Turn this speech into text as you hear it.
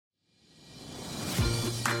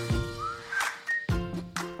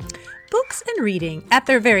Books and reading, at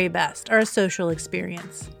their very best, are a social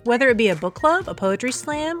experience. Whether it be a book club, a poetry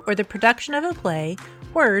slam, or the production of a play,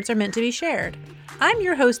 words are meant to be shared. I'm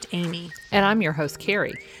your host, Amy. And I'm your host,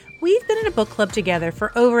 Carrie. We've been in a book club together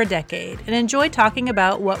for over a decade and enjoy talking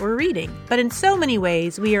about what we're reading, but in so many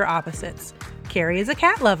ways, we are opposites. Carrie is a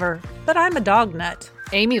cat lover, but I'm a dog nut.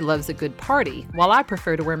 Amy loves a good party, while I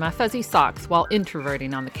prefer to wear my fuzzy socks while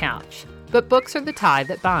introverting on the couch. But books are the tie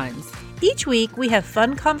that binds. Each week, we have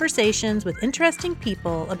fun conversations with interesting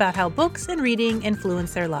people about how books and reading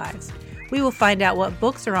influence their lives. We will find out what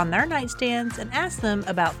books are on their nightstands and ask them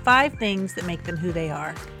about 5 things that make them who they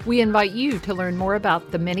are. We invite you to learn more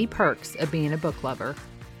about the many perks of being a book lover.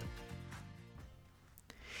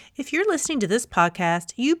 If you're listening to this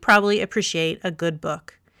podcast, you probably appreciate a good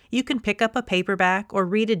book. You can pick up a paperback or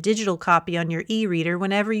read a digital copy on your e-reader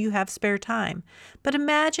whenever you have spare time. But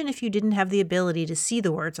imagine if you didn't have the ability to see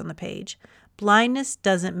the words on the page. Blindness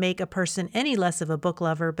doesn't make a person any less of a book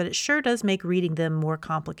lover, but it sure does make reading them more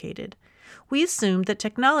complicated. We assumed that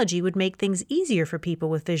technology would make things easier for people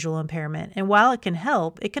with visual impairment, and while it can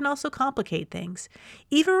help, it can also complicate things.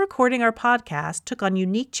 Even recording our podcast took on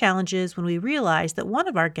unique challenges when we realized that one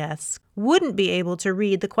of our guests wouldn't be able to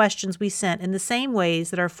read the questions we sent in the same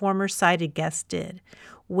ways that our former sighted guests did.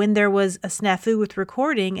 When there was a snafu with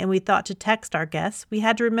recording and we thought to text our guests, we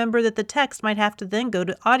had to remember that the text might have to then go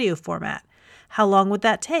to audio format. How long would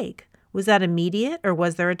that take? Was that immediate or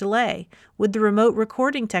was there a delay? Would the remote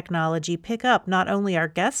recording technology pick up not only our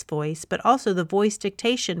guest's voice, but also the voice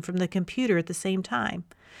dictation from the computer at the same time?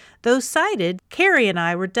 Though sighted, Carrie and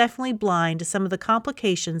I were definitely blind to some of the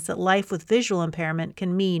complications that life with visual impairment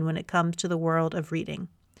can mean when it comes to the world of reading.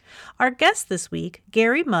 Our guests this week,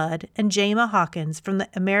 Gary Mudd and Jayma Hawkins from the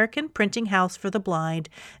American Printing House for the Blind,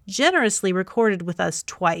 generously recorded with us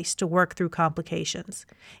twice to work through complications.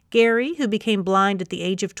 Gary, who became blind at the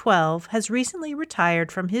age of 12, has recently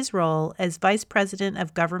retired from his role as Vice President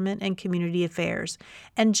of Government and Community Affairs,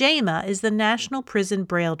 and Jayma is the National Prison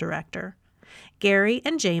Braille Director. Gary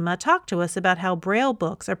and Jayma talk to us about how Braille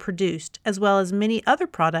books are produced, as well as many other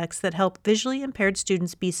products that help visually impaired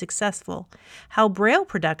students be successful, how Braille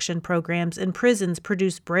production programs in prisons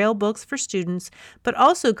produce Braille books for students, but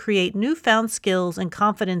also create newfound skills and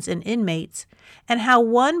confidence in inmates, and how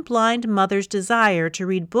one blind mother's desire to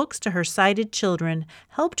read books to her sighted children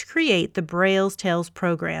helped create the Braille Tales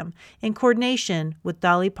program in coordination with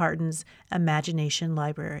Dolly Parton's Imagination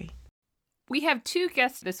Library. We have 2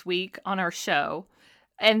 guests this week on our show,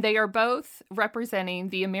 and they are both representing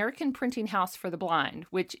the American Printing House for the Blind,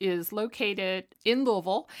 which is located in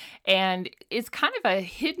Louisville, and it's kind of a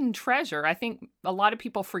hidden treasure. I think a lot of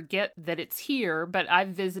people forget that it's here, but I've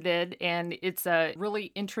visited, and it's a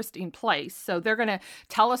really interesting place. So they're going to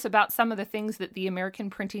tell us about some of the things that the American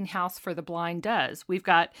Printing House for the Blind does. We've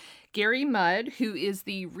got Gary Mudd, who is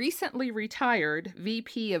the recently retired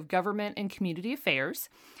VP of Government and Community Affairs.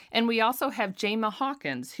 And we also have Jayma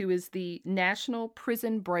Hawkins, who is the National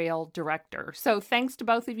Prison Braille Director. So thanks to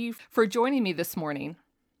both of you for joining me this morning.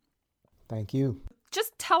 Thank you.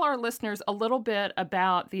 Just tell our listeners a little bit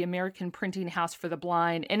about the American Printing House for the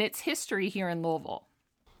Blind and its history here in Louisville.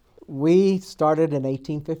 We started in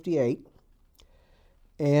 1858,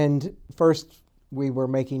 and first we were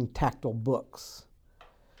making tactile books.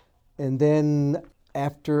 And then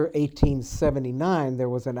after 1879, there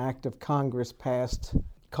was an act of Congress passed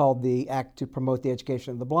called the Act to Promote the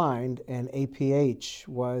Education of the Blind, and APH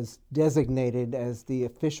was designated as the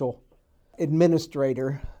official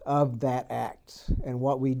administrator of that act. And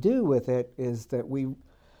what we do with it is that we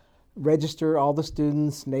register all the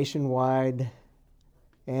students nationwide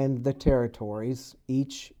and the territories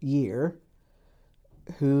each year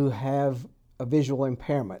who have a visual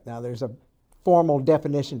impairment. Now, there's a formal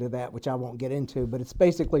definition to that, which I won't get into, but it's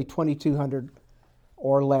basically 2,200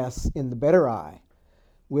 or less in the better eye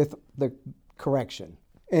with the correction.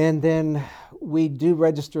 And then we do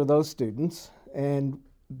register those students, and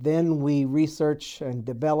then we research and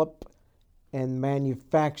develop and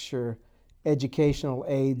manufacture educational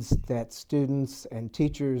aids that students and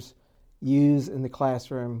teachers use in the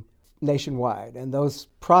classroom nationwide. And those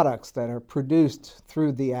products that are produced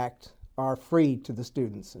through the Act are free to the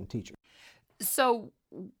students and teachers. So,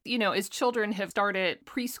 as children have started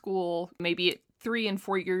preschool, maybe at 3 and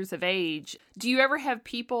 4 years of age, do you ever have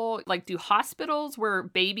people, do hospitals where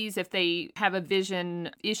babies, if they have a vision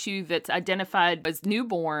issue that's identified as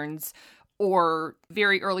newborns or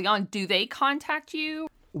very early on, do they contact you?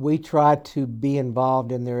 We try to be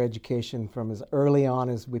involved in their education from as early on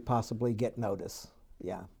as we possibly get notice.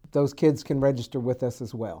 Yeah, those kids can register with us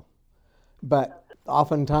as well. But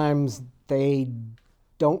oftentimes they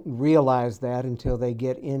don't realize that until they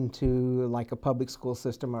get into like a public school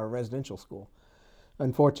system or a residential school,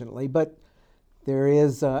 unfortunately. But there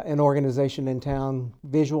is an organization in town,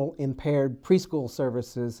 Visual Impaired Preschool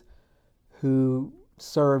Services, who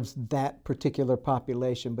serves that particular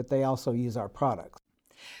population, but they also use our products.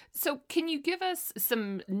 So can you give us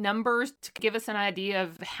some numbers to give us an idea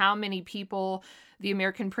of how many people the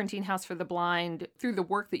American Printing House for the Blind, through the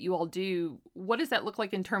work that you all do, what does that look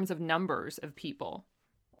like in terms of numbers of people?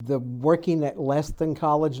 The working at less than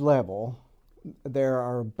college level, there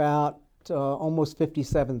are about almost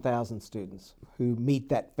 57,000 students who meet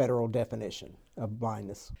that federal definition of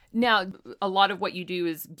blindness. Now, a lot of what you do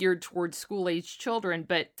is geared towards school-age children,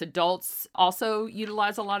 but adults also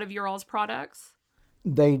utilize a lot of your all's products?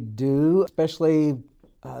 They do, especially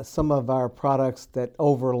some of our products that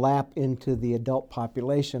overlap into the adult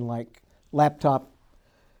population, like laptop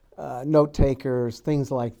note takers,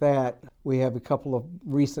 things like that. We have a couple of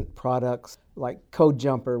recent products like Code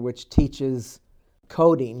Jumper, which teaches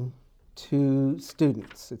coding to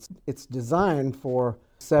students. It's designed for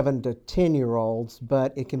 7 to 10-year-olds,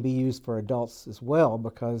 but it can be used for adults as well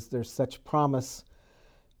because there's such promise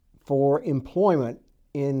for employment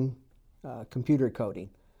in computer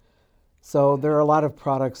coding. So there are a lot of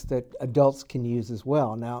products that adults can use as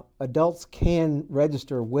well. Now, adults can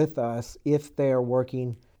register with us if they are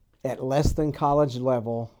working at less than college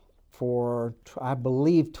level for, I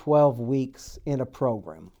believe, 12 weeks in a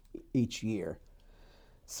program each year.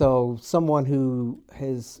 So someone who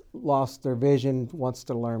has lost their vision, wants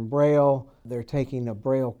to learn Braille, they're taking a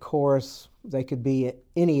Braille course, they could be at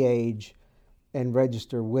any age and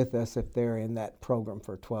register with us if they're in that program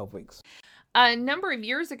for 12 weeks. A number of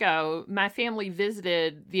years ago, my family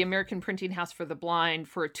visited the American Printing House for the Blind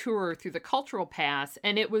for a tour through the Cultural Pass,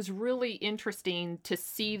 and it was really interesting to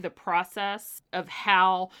see the process of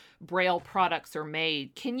how Braille products are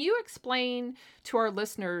made. Can you explain to our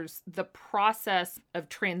listeners the process of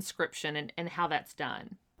transcription and how that's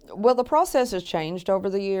done? Well, the process has changed over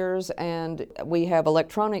the years, and we have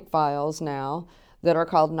electronic files now that are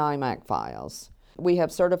called NIMAC files. We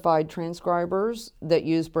have certified transcribers that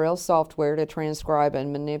use Braille software to transcribe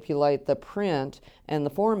and manipulate the print and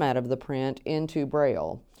the format of the print into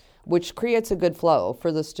Braille, which creates a good flow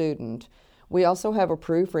for the student. We also have a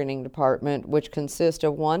proofreading department, which consists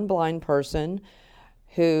of one blind person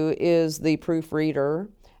who is the proofreader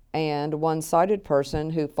and one sighted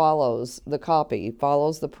person who follows the copy,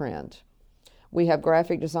 follows the print. We have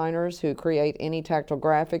graphic designers who create any tactile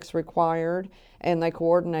graphics required, and they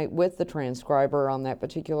coordinate with the transcriber on that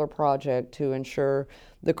particular project to ensure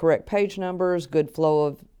the correct page numbers, good flow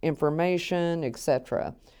of information,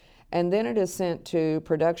 etc. And then it is sent to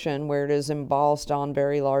production where it is embossed on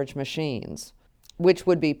very large machines, which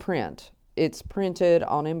would be print. It's printed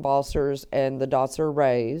on embossers and the dots are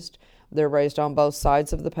raised. They're raised on both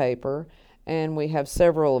sides of the paper, and we have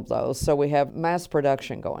several of those, so we have mass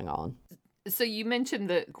production going on. So you mentioned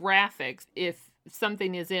the graphics. If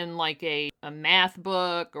something is in like a math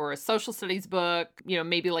book or a social studies book,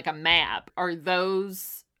 maybe like a map, are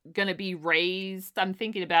those going to be raised? I'm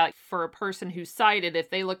thinking about for a person who's sighted, if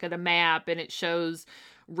they look at a map and it shows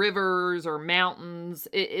rivers or mountains,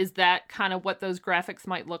 is that kind of what those graphics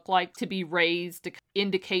might look like, to be raised to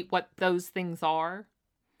indicate what those things are?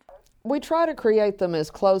 We try to create them as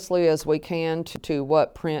closely as we can to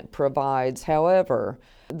what print provides. However,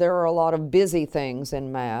 there are a lot of busy things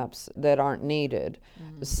in maps that aren't needed.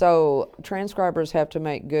 Mm-hmm. So transcribers have to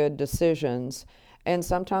make good decisions, and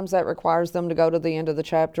sometimes that requires them to go to the end of the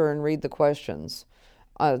chapter and read the questions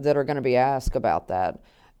that are going to be asked about that.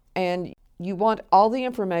 And you want all the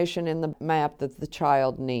information in the map that the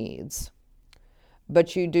child needs,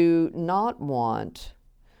 but you do not want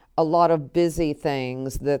a lot of busy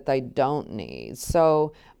things that they don't need.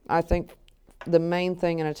 So I think the main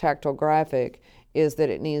thing in a tactile graphic is that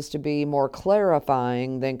it needs to be more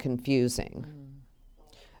clarifying than confusing.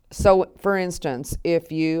 So, for instance,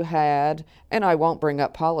 if you had, and I won't bring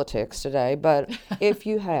up politics today, but if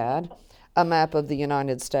you had a map of the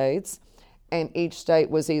United States and each state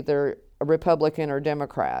was either a Republican or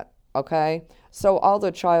Democrat, okay? So all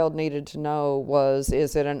the child needed to know was,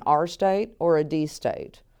 is it an R state or a D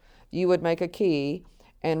state? You would make a key,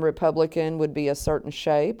 and Republican would be a certain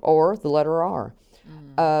shape, or the letter R.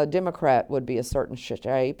 Democrat would be a certain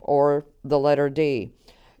shape, or the letter D.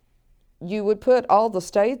 You would put all the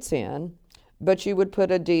states in, but you would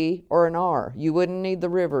put a D or an R. You wouldn't need the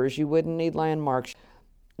rivers. You wouldn't need landmarks.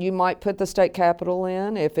 You might put the state capital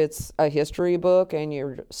in if it's a history book and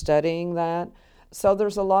you're studying that. So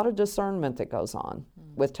there's a lot of discernment that goes on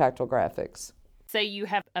with tactile graphics. Say you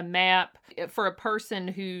have a map for a person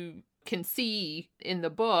who can see in the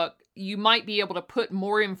book, you might be able to put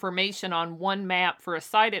more information on one map for a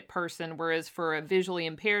sighted person, whereas for a visually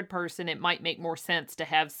impaired person, it might make more sense to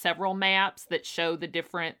have several maps that show the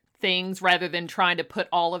different things rather than trying to put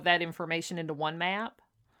all of that information into one map?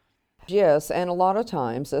 Yes, and a lot of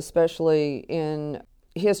times, especially in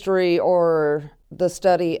history or the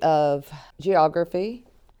study of geography.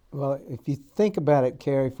 Well, if you think about it,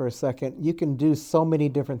 Carrie, for a second, you can do so many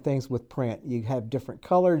different things with print. You have different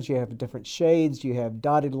colors, you have different shades, you have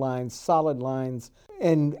dotted lines, solid lines,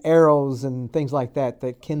 and arrows and things like that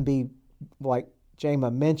that can be, like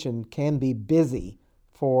Jayma mentioned, can be busy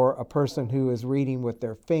for a person who is reading with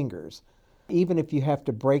their fingers. Even if you have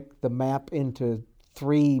to break the map into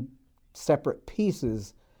 3 separate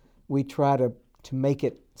pieces, we try to make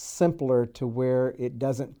it simpler to where it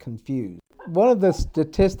doesn't confuse. One of the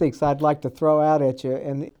statistics I'd like to throw out at you,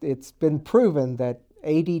 and it's been proven that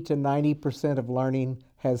 80 to 90% of learning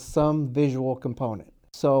has some visual component.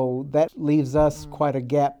 So that leaves us quite a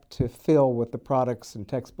gap to fill with the products and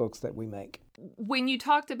textbooks that we make. When you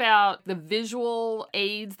talked about the visual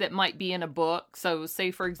aids that might be in a book, so say,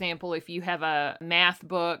 for example, if you have a math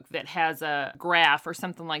book that has a graph or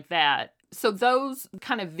something like that, so those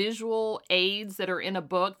kind of visual aids that are in a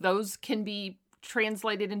book, those can be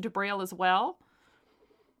translated into Braille as well?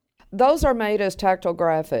 Those are made as tactile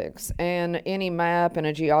graphics, and any map in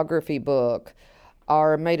a geography book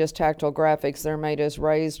are made as tactile graphics. They're made as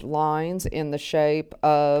raised lines in the shape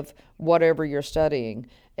of whatever you're studying,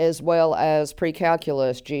 as well as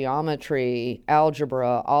pre-calculus, geometry,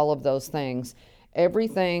 algebra, all of those things.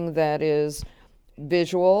 Everything that is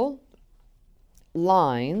visual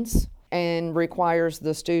lines and requires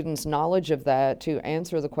the student's knowledge of that to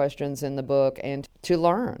answer the questions in the book and to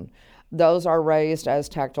learn. Those are raised as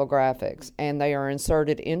tactile graphics, and they are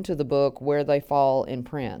inserted into the book where they fall in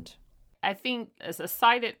print. I think as a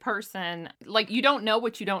sighted person, like, you don't know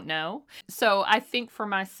what you don't know. So I think for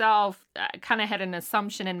myself, I kind of had an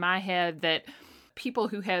assumption in my head that people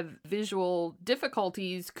who have visual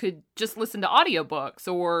difficulties could just listen to audiobooks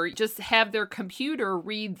or just have their computer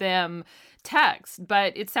read them text.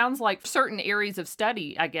 But it sounds like certain areas of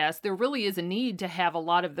study, I guess, there really is a need to have a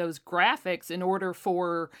lot of those graphics in order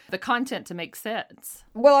for the content to make sense.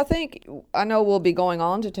 Well, I know we'll be going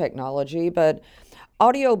on to technology, but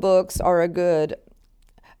audiobooks are a good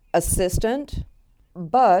assistant,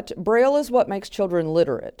 but Braille is what makes children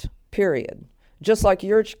literate, period. Just like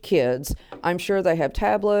your kids, I'm sure they have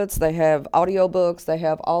tablets, they have audiobooks, they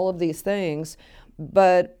have all of these things,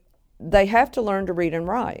 but they have to learn to read and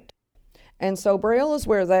write. And so Braille is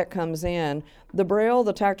where that comes in. The Braille,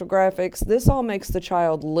 the tactile graphics, this all makes the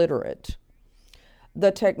child literate. The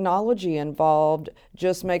technology involved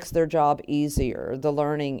just makes their job easier, the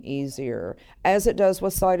learning easier, as it does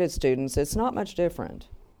with sighted students. It's not much different.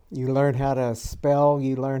 You learn how to spell,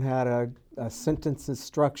 you learn how to a sentence is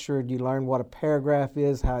structured, you learn what a paragraph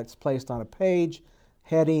is, how it's placed on a page,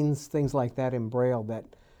 headings, things like that in Braille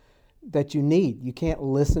that you need. You can't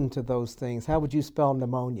listen to those things. How would you spell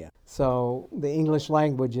pneumonia? So the English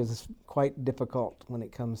language is quite difficult when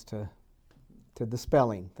it comes to the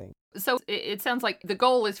spelling thing. So it sounds like the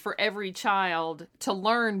goal is for every child to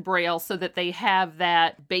learn Braille so that they have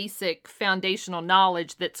that basic foundational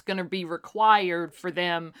knowledge that's going to be required for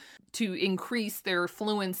them to increase their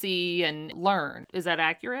fluency and learn. Is that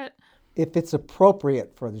accurate? If it's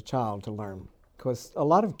appropriate for the child to learn, because a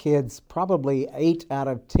lot of kids, probably 8 out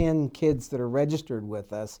of 10 kids that are registered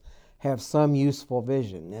with us have some useful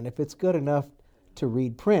vision. And if it's good enough to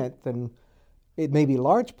read print, then it may be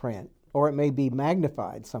large print, or it may be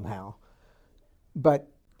magnified somehow. But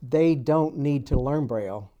they don't need to learn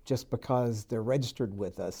Braille just because they're registered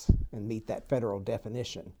with us and meet that federal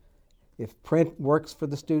definition. If print works for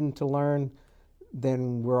the student to learn,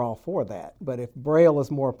 then we're all for that. But if Braille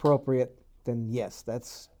is more appropriate, then yes,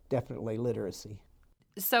 that's definitely literacy.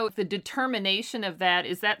 So the determination of that,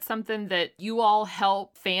 is that something that you all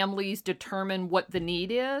help families determine what the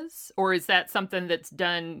need is? Or is that something that's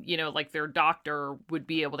done, like their doctor would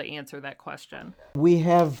be able to answer that question? We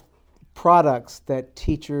have products that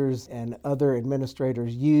teachers and other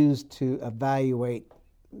administrators use to evaluate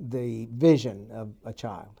the vision of a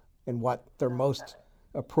child and what their most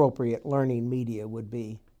appropriate learning media would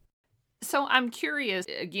be. So I'm curious,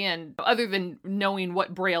 again, other than knowing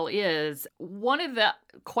what Braille is, one of the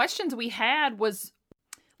questions we had was,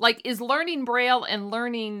 like, is learning Braille and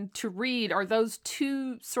learning to read, are those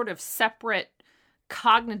two sort of separate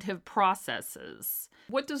cognitive processes?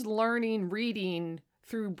 What does learning reading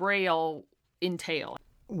through Braille entail?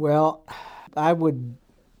 Well, I would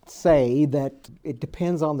say that it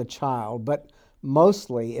depends on the child, but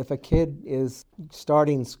mostly if a kid is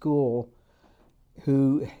starting school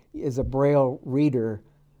who is a Braille reader,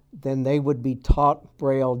 then they would be taught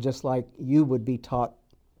Braille just like you would be taught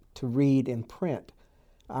to read in print.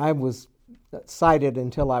 I was sighted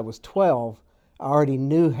until I was 12. I already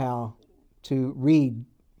knew how to read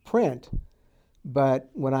print, but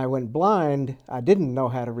when I went blind, I didn't know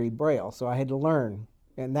how to read Braille, so I had to learn,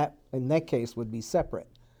 and that in that case would be separate.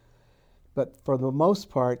 But for the most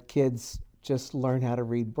part, kids just learn how to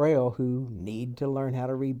read Braille who need to learn how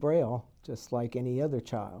to read Braille, just like any other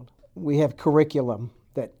child. We have curriculum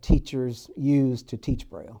that teachers use to teach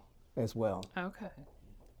Braille as well. Okay.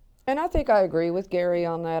 And I think I agree with Gary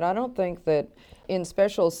on that. I don't think that in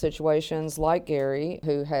special situations like Gary,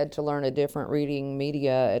 who had to learn a different reading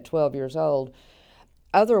media at 12 years old,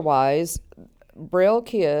 otherwise, Braille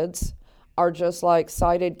kids are just like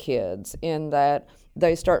sighted kids in that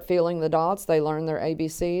they start feeling the dots, they learn their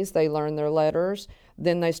ABCs, they learn their letters,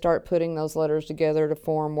 then they start putting those letters together to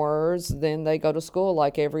form words, then they go to school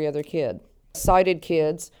like every other kid. Sighted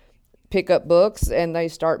kids pick up books and they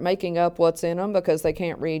start making up what's in them because they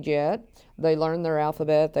can't read yet. They learn their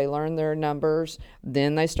alphabet, they learn their numbers,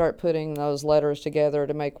 then they start putting those letters together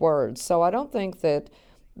to make words. So I don't think that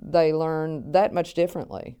they learn that much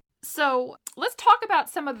differently. So let's talk about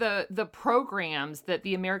some of the programs that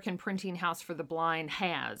the American Printing House for the Blind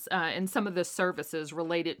has and some of the services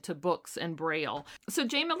related to books and Braille. So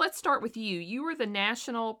Jayma, let's start with you. You are the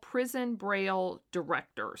National Prison Braille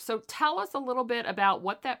Director. So tell us a little bit about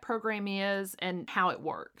what that program is and how it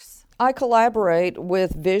works. I collaborate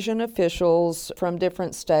with vision officials from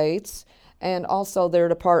different states and also their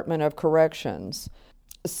Department of Corrections.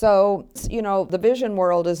 So, the vision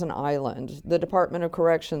world is an island. The Department of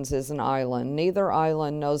Corrections is an island. Neither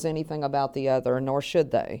island knows anything about the other, nor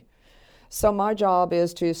should they. So my job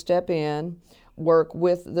is to step in, work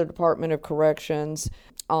with the Department of Corrections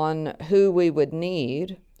on who we would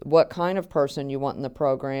need, what kind of person you want in the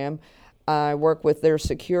program. I work with their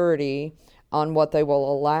security on what they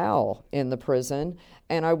will allow in the prison,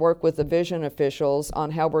 and I work with the vision officials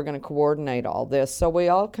on how we're going to coordinate all this. So we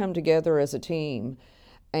all come together as a team.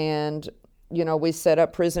 And, we set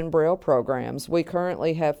up prison Braille programs. We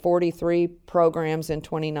currently have 43 programs in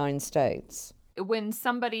 29 states. When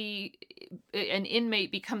an inmate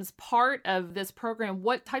becomes part of this program,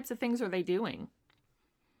 what types of things are they doing?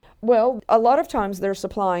 Well, a lot of times they're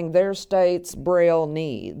supplying their state's Braille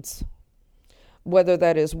needs, whether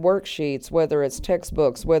that is worksheets, whether it's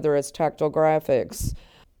textbooks, whether it's tactile graphics.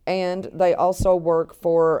 And they also work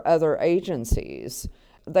for other agencies.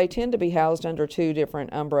 They tend to be housed under two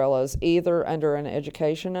different umbrellas, either under an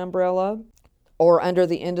education umbrella or under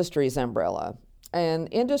the industries umbrella. And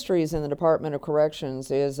industries in the Department of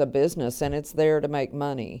Corrections is a business, and it's there to make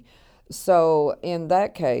money. So in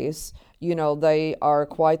that case, they are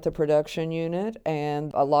quite the production unit,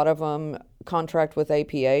 and a lot of them contract with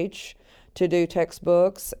APH to do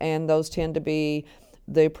textbooks, and those tend to be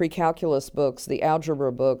the pre-calculus books, the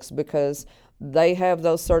algebra books, because they have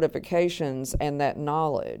those certifications and that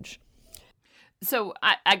knowledge. So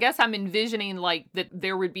I guess I'm envisioning that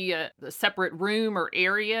there would be a separate room or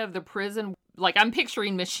area of the prison. I'm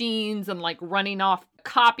picturing machines and running off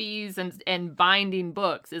copies and binding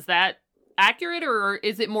books. Is that accurate, or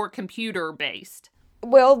is it more computer based?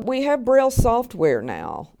 Well, we have Braille software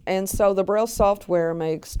now, and so the Braille software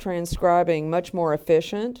makes transcribing much more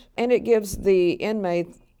efficient, and it gives the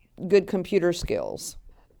inmate good computer skills.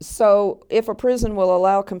 So if a prison will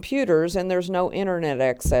allow computers and there's no internet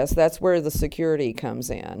access, that's where the security comes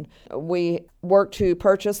in. We work to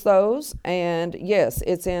purchase those, and yes,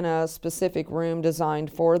 it's in a specific room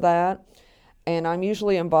designed for that. And I'm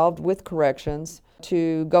usually involved with corrections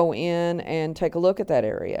to go in and take a look at that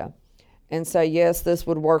area and say, yes, this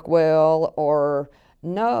would work well, or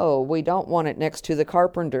no, we don't want it next to the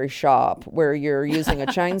carpentry shop where you're using a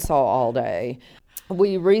chainsaw all day.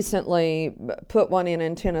 We recently put one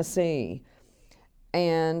in Tennessee,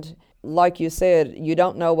 and like you said, you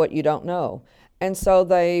don't know what you don't know. And so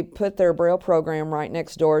they put their Braille program right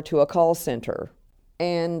next door to a call center,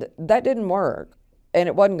 and that didn't work, and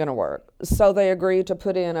it wasn't going to work. So they agreed to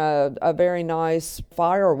put in a very nice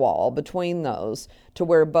firewall between those to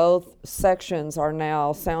where both sections are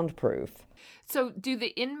now soundproof. So do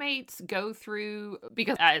the inmates go through,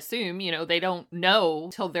 because I assume, they don't know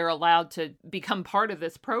till they're allowed to become part of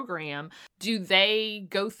this program, do they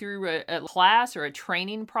go through a class or a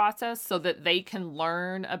training process so that they can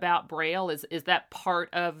learn about Braille? Is that part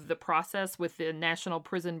of the process with the National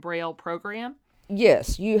Prison Braille program?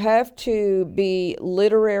 Yes, you have to be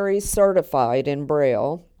literary certified in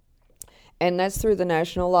Braille, And that's through the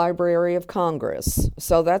National Library of Congress.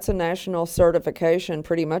 So that's a national certification,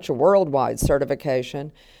 pretty much a worldwide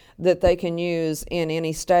certification, that they can use in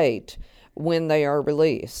any state when they are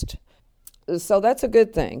released. So that's a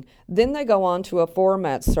good thing. Then they go on to a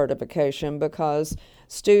format certification because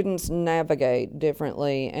students navigate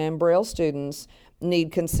differently, and Braille students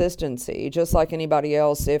need consistency. Just like anybody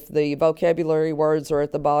else, if the vocabulary words are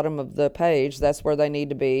at the bottom of the page, that's where they need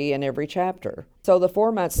to be in every chapter. So the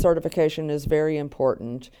format certification is very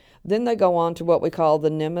important. Then they go on to what we call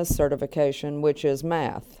the NEMA certification, which is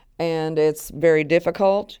math. And it's very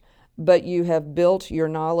difficult, but you have built your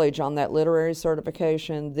knowledge on that literary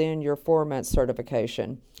certification, then your format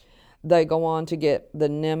certification. They go on to get the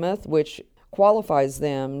NEMAth, which qualifies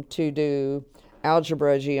them to do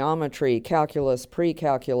algebra, geometry, calculus,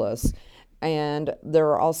 pre-calculus, and there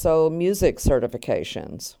are also music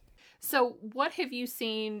certifications. So what have you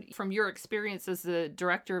seen from your experience as the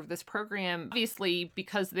director of this program? Obviously,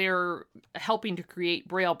 because they're helping to create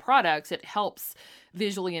Braille products, it helps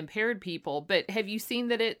visually impaired people, but have you seen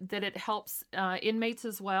that it helps inmates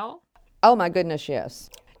as well? Oh my goodness, yes.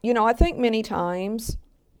 You know, I think many times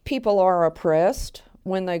people are oppressed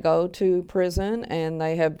when they go to prison and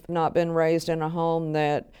they have not been raised in a home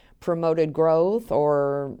that promoted growth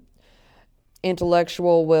or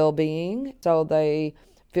intellectual well-being, so they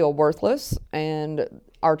feel worthless and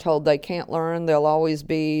are told they can't learn, they'll always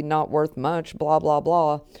be not worth much, blah, blah,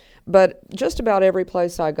 blah. But just about every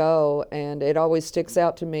place I go, and it always sticks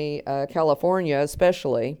out to me, California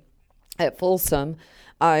especially, at Folsom,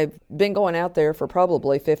 I've been going out there for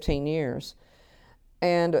probably 15 years.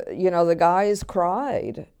 And, you know, the guys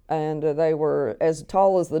cried, and they were as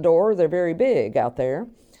tall as the door. They're very big out there.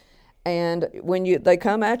 And when they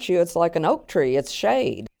come at you, it's like an oak tree. It's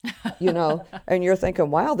shade, you know, and you're thinking,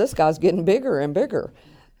 wow, this guy's getting bigger and bigger.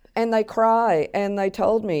 And they cry, and they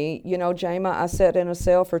told me, you know, Jayma, I sat in a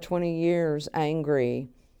cell for 20 years angry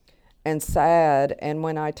and sad, and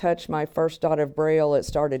when I touched my first dot of Braille, it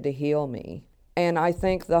started to heal me. And I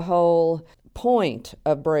think the whole point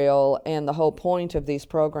of Braille and the whole point of these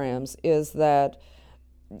programs is that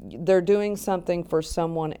they're doing something for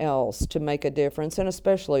someone else to make a difference, and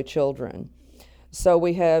especially children. So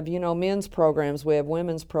we have, you know, men's programs, we have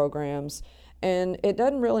women's programs, and it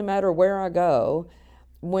doesn't really matter where I go.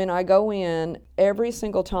 When I go in, every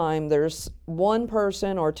single time there's one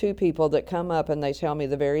person or two people that come up and they tell me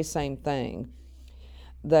the very same thing,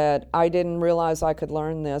 that I didn't realize I could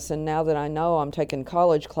learn this, and now that I know, I'm taking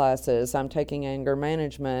college classes, I'm taking anger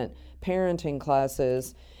management, parenting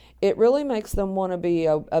classes. It really makes them want to be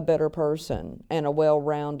a better person and a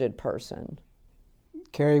well-rounded person.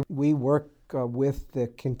 Carrie, we work with the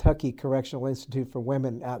Kentucky Correctional Institute for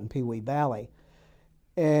Women out in Pee Wee Valley.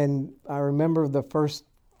 And I remember the first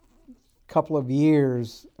couple of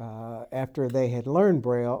years after they had learned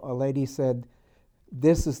Braille, a lady said,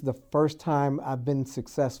 "This is the first time I've been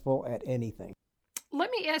successful at anything."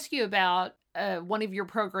 Let me ask you about one of your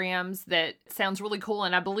programs that sounds really cool,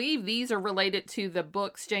 and I believe these are related to the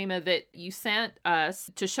books, Jayma, that you sent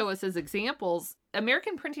us to show us as examples.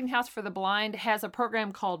 American Printing House for the Blind has a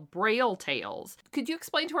program called Braille Tales. Could you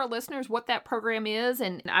explain to our listeners what that program is?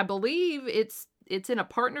 And I believe it's in a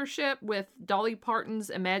partnership with Dolly Parton's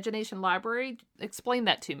Imagination Library. Explain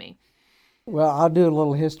that to me. Well, I'll do a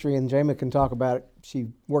little history, and Jayma can talk about it. She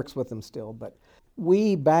works with them still. But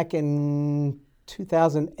we, back in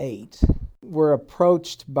 2008, were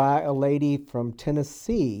approached by a lady from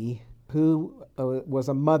Tennessee who was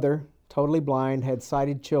a mother, totally blind, had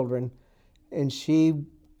sighted children, and she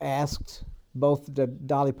asked both the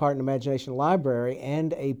Dolly Parton Imagination Library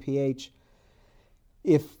and APH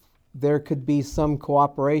if there could be some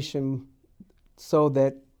cooperation so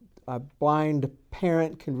that a blind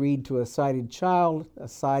parent could read to a sighted child, a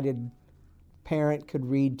sighted parent could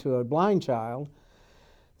read to a blind child.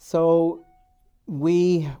 So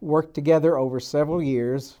we worked together over several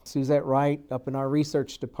years. Suzette Wright, up in our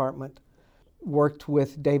research department, worked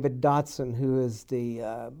with David Dotson, who is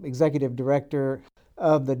the executive director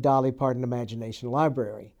of the Dolly Parton Imagination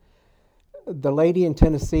Library. The lady in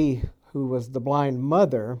Tennessee, who was the blind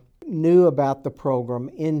mother, knew about the program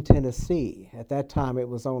in Tennessee. At that time, it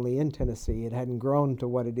was only in Tennessee. It hadn't grown to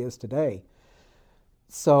what it is today.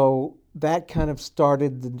 So that kind of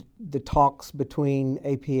started the talks between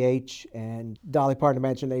APH and Dolly Parton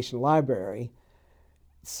Imagination Library.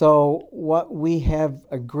 So what we have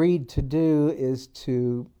agreed to do is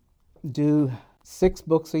to do 6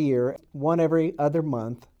 books a year, one every other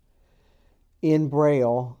month, in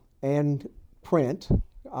Braille and print.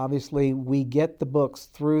 Obviously, we get the books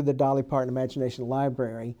through the Dolly Parton Imagination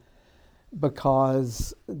Library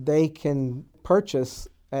because they can purchase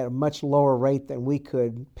at a much lower rate than we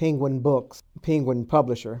could, Penguin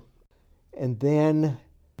Publisher. And then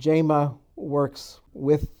Jayma works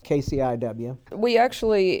with KCIW. We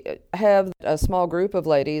actually have a small group of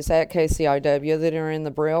ladies at KCIW that are in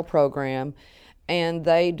the Braille program, and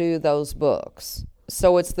they do those books.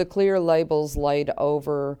 So it's the clear labels laid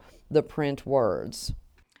over the print words.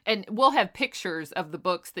 And we'll have pictures of the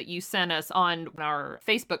books that you sent us on our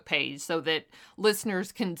Facebook page so that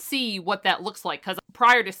listeners can see what that looks like. Because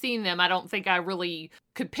prior to seeing them, I don't think I really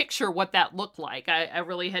could picture what that looked like. I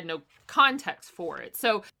really had no context for it.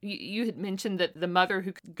 So you had mentioned that the mother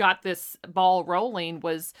who got this ball rolling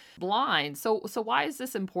was blind. So why is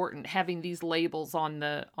this important, having these labels on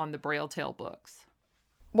the Braille Tale books?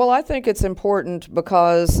 Well, I think it's important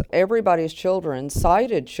because everybody's children,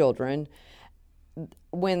 sighted children,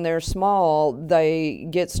 when they're small, they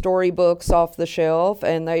get storybooks off the shelf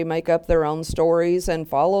and they make up their own stories and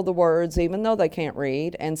follow the words, even though they can't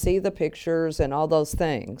read, and see the pictures and all those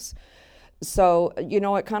things. So,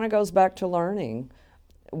 it kind of goes back to learning,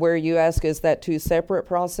 where you ask, is that two separate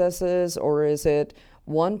processes or is it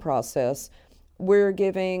one process? We're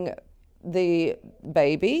giving the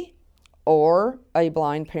baby or a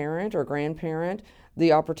blind parent or grandparent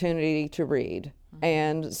the opportunity to read.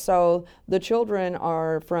 And so the children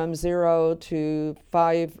are from 0 to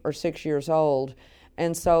 5 or 6 years old.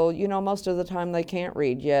 And so, most of the time they can't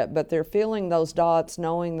read yet, but they're feeling those dots,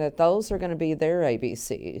 knowing that those are going to be their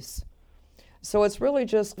ABCs. So it's really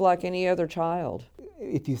just like any other child.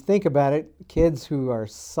 If you think about it, kids who are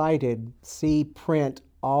sighted see print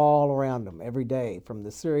all around them every day, from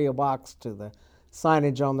the cereal box to the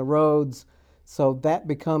signage on the roads. So that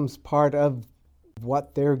becomes part of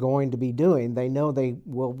what they're going to be doing. They know they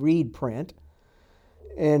will read print.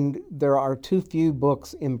 And there are too few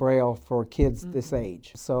books in Braille for kids this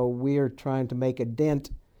age. So we are trying to make a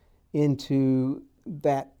dent into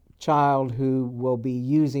that child who will be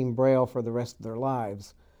using Braille for the rest of their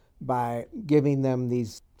lives by giving them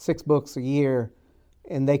these 6 books a year,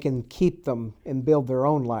 and they can keep them and build their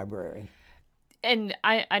own library. And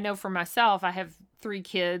I know for myself, I have 3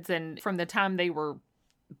 kids, and from the time they were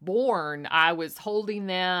born, I was holding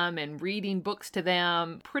them and reading books to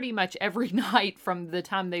them pretty much every night from the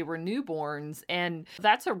time they were newborns. And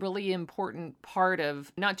that's a really important part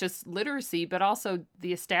of not just literacy, but also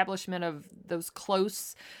the establishment of those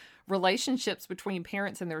close relationships between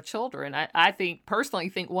parents and their children. I personally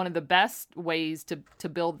think one of the best ways to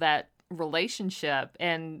build that relationship.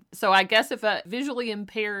 And so I guess if a visually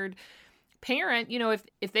impaired parent,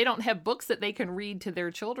 if they don't have books that they can read to their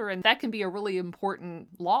children, that can be a really important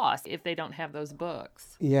loss if they don't have those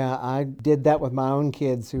books. Yeah, I did that with my own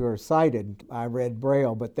kids who are sighted. I read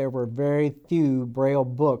Braille, but there were very few Braille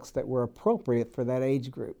books that were appropriate for that age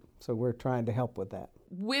group. So we're trying to help with that.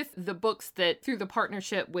 With the books that, through the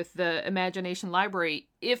partnership with the Imagination Library,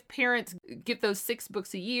 if parents get those 6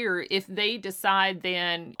 books a year, if they decide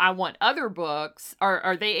then I want other books,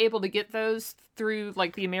 are they able to get those through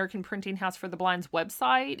like the American Printing House for the Blind's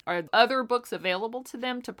website? Are other books available to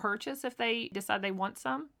them to purchase if they decide they want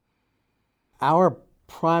some? Our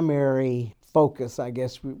primary focus, I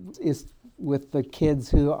guess, is with the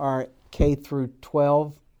kids who are K through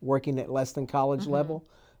 12, working at less than college level,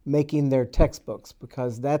 making their textbooks,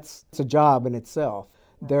 because that's a job in itself.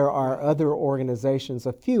 There are other organizations,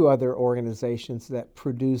 a few other organizations that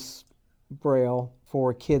produce Braille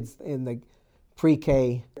for kids in the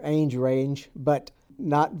pre-K age range, but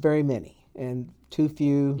not very many and too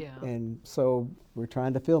few. Yeah. And so we're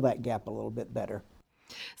trying to fill that gap a little bit better.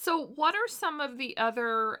 So what are some of the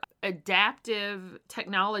other adaptive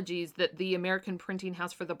technologies that the American Printing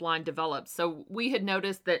House for the Blind develops? So we had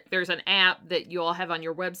noticed that there's an app that you all have on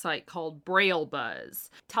your website called Braille Buzz.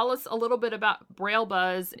 Tell us a little bit about Braille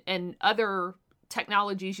Buzz and other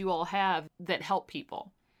technologies you all have that help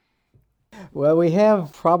people. Well, we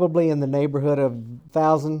have probably in the neighborhood of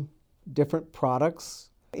 1,000 different products,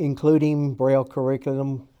 including Braille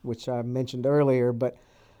curriculum, which I mentioned earlier, but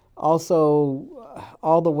also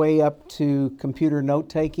all the way up to computer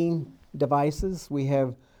note-taking devices. We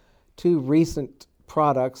have 2 recent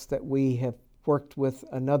products that we have worked with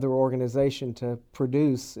another organization to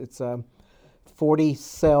produce. It's a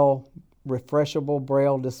 40-cell refreshable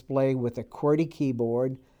Braille display with a QWERTY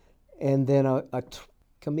keyboard, and then a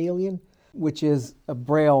Chameleon, which is a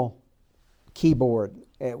Braille keyboard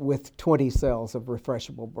with 20 cells of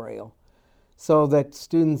refreshable Braille, so that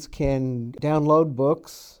students can download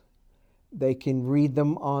books. They can read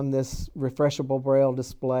them on this refreshable Braille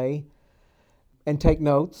display and take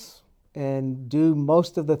notes and do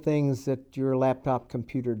most of the things that your laptop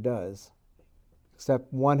computer does,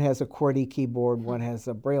 except one has a QWERTY keyboard, one has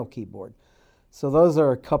a Braille keyboard. So those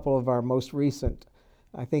are a couple of our most recent.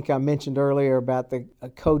 I think I mentioned earlier about the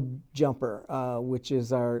Code Jumper, which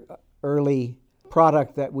is our early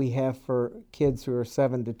product that we have for kids who are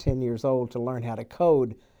 7 to 10 years old to learn how to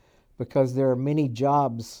code, because there are many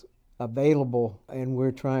jobs available and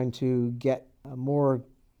we're trying to get more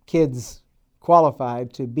kids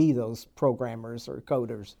qualified to be those programmers or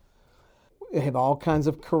coders. We have all kinds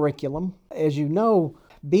of curriculum. As you know,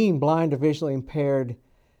 being blind or visually impaired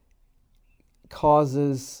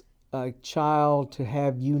causes a child to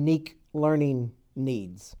have unique learning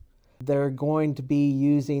needs. They're going to be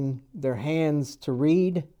using their hands to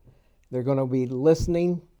read. They're going to be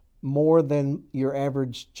listening more than your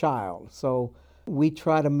average child. So we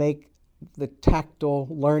try to make the tactile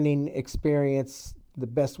learning experience the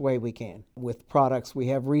best way we can with products. We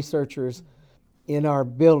have researchers in our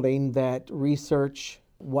building that research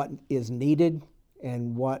what is needed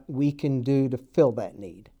and what we can do to fill that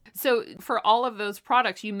need. So for all of those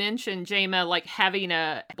products, you mentioned, Jayma, like having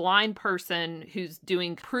a blind person who's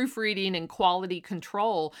doing proofreading and quality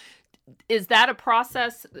control. Is that a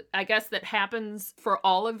process, I guess, that happens for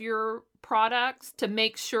all of your products to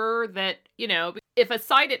make sure that, you know, if a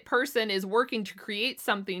sighted person is working to create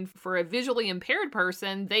something for a visually impaired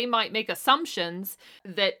person, they might make assumptions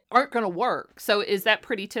that aren't going to work. So is that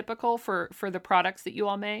pretty typical for the products that you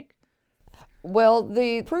all make? Well,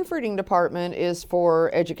 the proofreading department is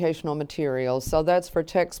for educational materials, so that's for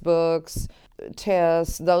textbooks,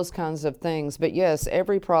 tests, those kinds of things. But yes,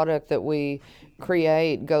 every product that we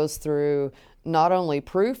create goes through not only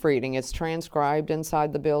proofreading, it's transcribed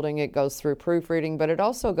inside the building, it goes through proofreading, but it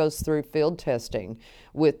also goes through field testing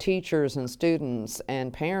with teachers and students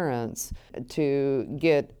and parents to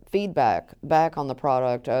get feedback back on the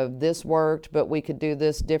product of this worked, but we could do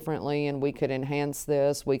this differently and we could enhance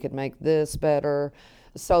this, we could make this better.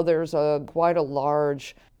 So there's quite a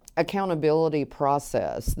large accountability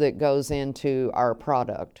process that goes into our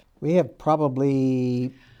product. We have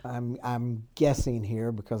probably, I'm guessing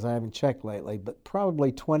here because I haven't checked lately, but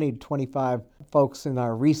probably 20 to 25 folks in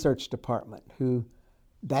our research department who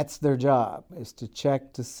that's their job, is to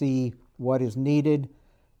check to see what is needed,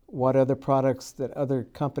 what other products that other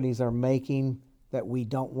companies are making that we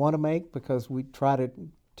don't want to make, because we try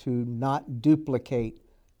to not duplicate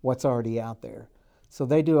what's already out there. So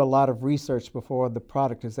they do a lot of research before the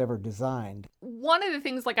product is ever designed. One of the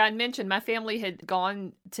things, like I mentioned, my family had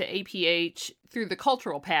gone to APH through the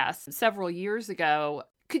Cultural Pass several years ago.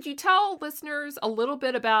 Could you tell listeners a little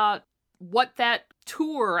bit about what that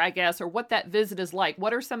tour, I guess, or what that visit is like?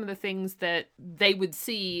 What are some of the things that they would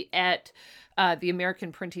see at the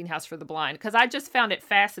American Printing House for the Blind? Because I just found it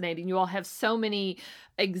fascinating. You all have so many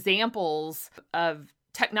examples of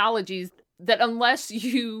technologies that unless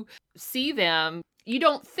you see them, you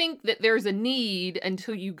don't think that there's a need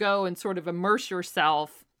until you go and sort of immerse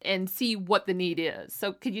yourself and see what the need is.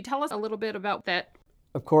 So could you tell us a little bit about that?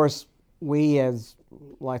 Of course, we, as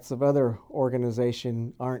lots of other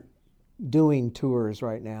organizations, aren't doing tours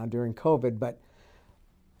right now during COVID, but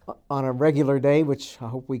on a regular day, which I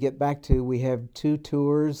hope we get back to, we have 2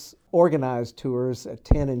 tours, organized tours at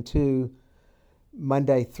 10 and 2,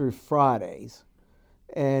 Monday through Fridays.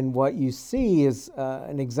 And what you see is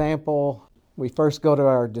an example. We first go to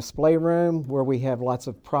our display room where we have lots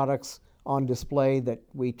of products on display that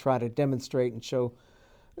we try to demonstrate and show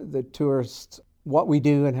the tourists what we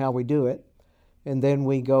do and how we do it. And then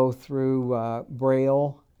we go through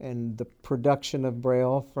Braille and the production of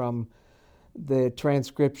Braille, from the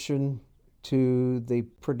transcription to the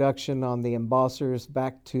production on the embossers,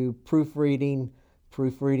 back to proofreading.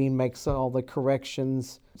 Proofreading makes all the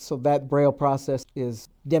corrections, so that Braille process is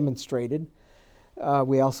demonstrated.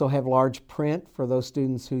 We also have large print for those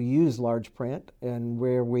students who use large print, and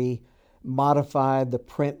where we modify the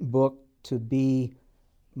print book to be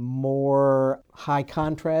more high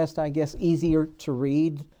contrast, I guess, easier to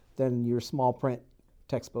read than your small print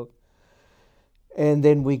textbook. And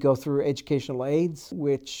then we go through educational aids,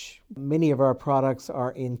 which many of our products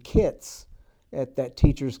are in kits that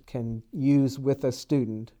teachers can use with a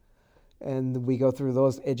student. And we go through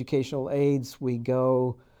those educational aids. We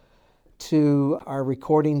go to our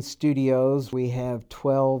recording studios. We have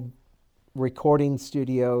 12 recording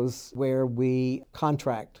studios where we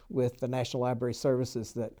contract with the National Library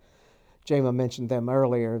Services that Jayma mentioned them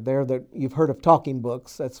earlier. You've heard of talking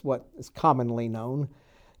books. That's what is commonly known.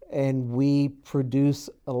 And we produce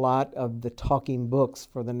a lot of the talking books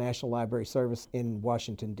for the National Library Service in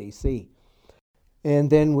Washington, D.C. And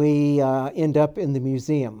then we end up in the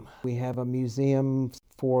museum. We have a museum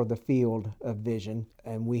for the field of vision,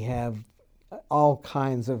 and we have all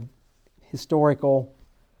kinds of historical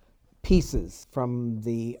pieces from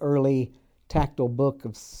the early tactile book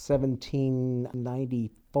of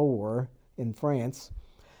 1794 in France.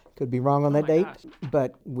 Could be wrong on that date,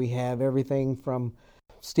 but we have everything from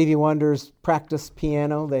Stevie Wonder's practice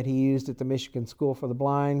piano that he used at the Michigan School for the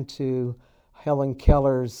Blind to Helen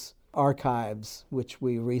Keller's archives, which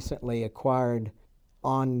we recently acquired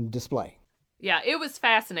on display. Yeah, it was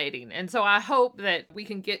fascinating. And so I hope that we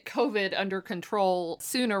can get COVID under control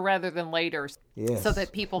sooner rather than later. Yes. So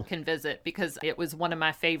that people can visit, because it was one of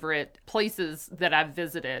my favorite places that I've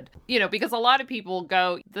visited. Because a lot of people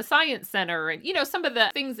go the Science Center and, some of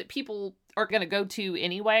the things that people are going to go to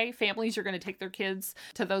anyway. Families are going to take their kids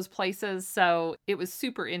to those places. So it was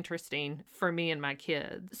super interesting for me and my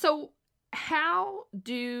kids. So how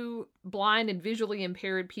do blind and visually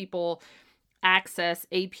impaired people access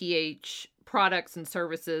APH products and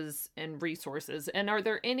services and resources? And are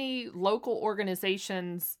there any local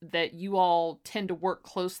organizations that you all tend to work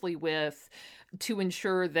closely with to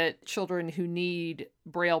ensure that children who need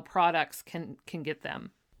Braille products can get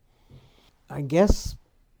them? I guess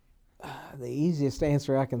the easiest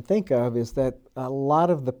answer I can think of is that a lot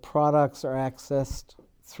of the products are accessed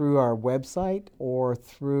through our website or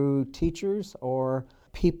through teachers or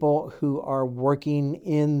people who are working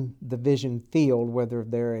in the vision field, whether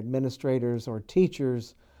they're administrators or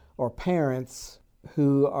teachers or parents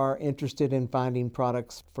who are interested in finding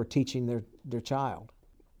products for teaching their child.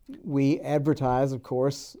 We advertise, of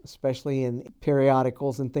course, especially in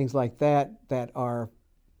periodicals and things like that are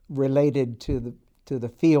related to the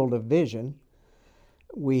field of vision.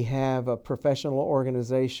 We have a professional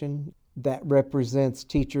organization that represents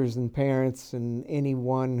teachers and parents and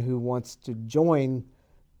anyone who wants to join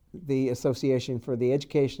the Association for the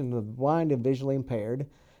Education of the Blind and Visually Impaired.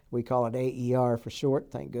 We call it AER for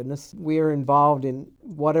short, thank goodness. We are involved in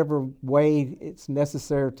whatever way it's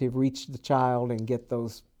necessary to reach the child and get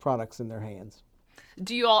those products in their hands.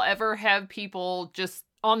 Do you all ever have people just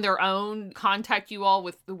on their own contact you all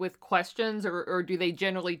with questions, or do they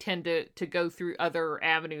generally tend to go through other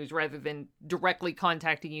avenues rather than directly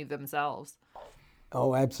contacting you themselves?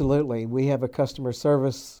 Oh, absolutely. We have a customer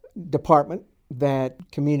service department that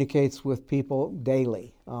communicates with people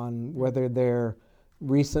daily on whether they're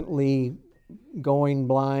recently going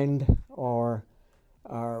blind or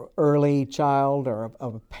are early child or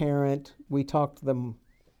of a parent. We talk to them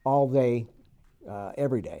all day,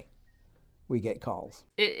 every day. We get calls.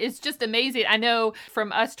 It's just amazing. I know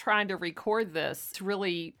from us trying to record this, it's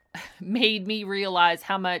really made me realize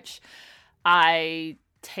how much I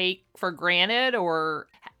take for granted, or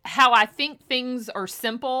how I think things are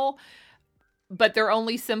simple, but they're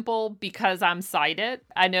only simple because I'm sighted.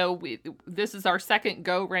 I know this is our second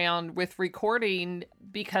go round with recording,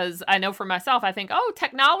 because I know for myself, I think, oh,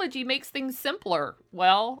 technology makes things simpler.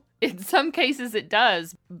 Well, in some cases it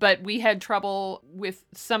does, but we had trouble with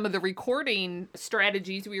some of the recording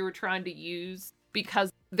strategies we were trying to use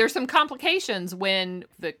because there's some complications when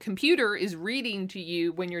the computer is reading to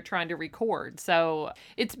you when you're trying to record. So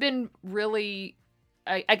it's been really,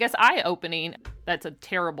 I guess, eye-opening. That's a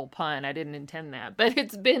terrible pun. I didn't intend that, but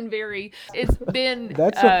it's been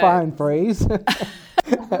That's a fine phrase.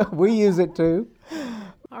 We use it too.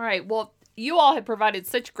 All right. Well, you all have provided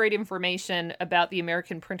such great information about the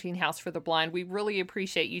American Printing House for the Blind. We really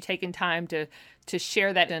appreciate you taking time to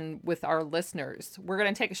share that with our listeners. We're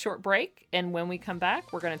going to take a short break, and when we come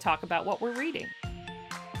back, we're going to talk about what we're reading.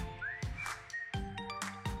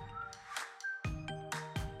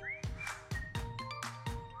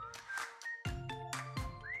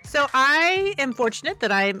 So I am fortunate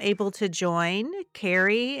that I am able to join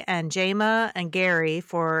Carrie and Jayma and Gary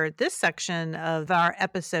for this section of our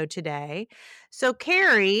episode today. So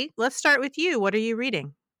Carrie, let's start with you. What are you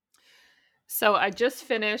reading? So I just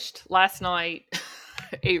finished last night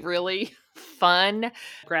a really fun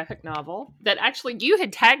graphic novel that actually you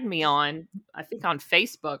had tagged me on, I think on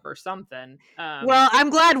Facebook or something. Well, I'm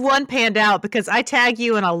glad one panned out because I tag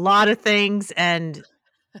you in a lot of things and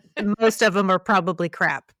most of them are probably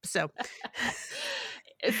crap. So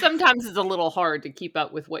sometimes it's a little hard to keep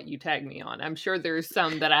up with what you tag me on. I'm sure there's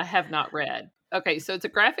some that I have not read. Okay, so it's a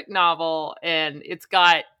graphic novel and it's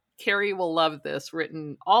got, Carrie will love this,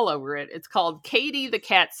 written all over it. It's called Katie the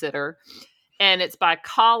Catsitter, and it's by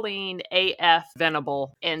Colleen A.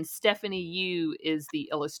 Venable, and Stephanie Yu is the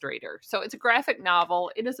illustrator. So it's a graphic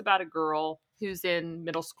novel. It is about a girl who's in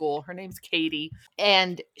middle school. Her name's Katie,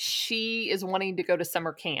 and she is wanting to go to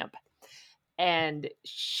summer camp. And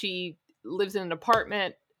she lives in an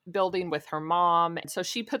apartment building with her mom. So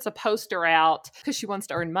she puts a poster out because she wants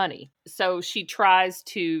to earn money. So she tries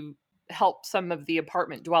to help some of the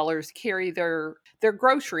apartment dwellers carry their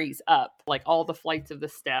groceries up, like all the flights of the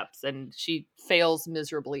steps, and she fails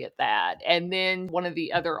miserably at that. And then one of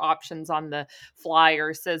the other options on the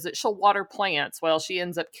flyer says that she'll water plants. Well, she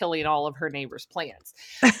ends up killing all of her neighbors' plants.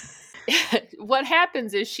 What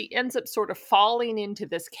happens is she ends up sort of falling into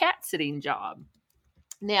this cat sitting job.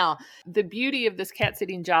 Now, the beauty of this cat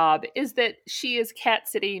sitting job is that she is cat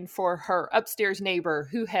sitting for her upstairs neighbor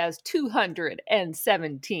who has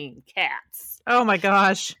 217 cats. Oh my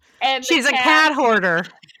gosh. And she's a cat hoarder.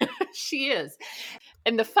 She is.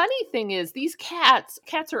 And the funny thing is, these cats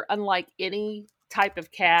are unlike any type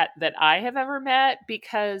of cat that I have ever met,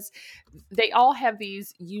 because they all have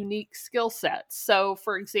these unique skill sets. So,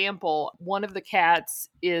 for example, one of the cats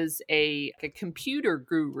is a computer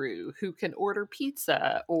guru who can order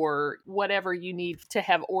pizza or whatever you need to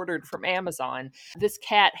have ordered from Amazon. This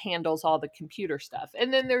cat handles all the computer stuff.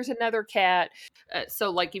 And then there's another cat. So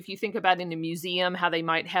like if you think about in a museum, how they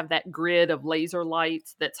might have that grid of laser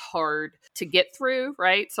lights that's hard to get through,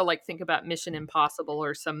 right? So like think about Mission Impossible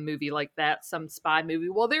or some movie like that, some spy movie.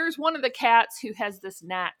 Well, there's one of the cats who has this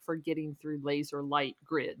knack for getting through laser light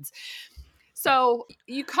grids. So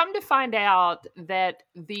you come to find out that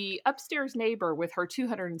the upstairs neighbor with her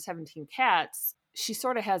 217 cats, she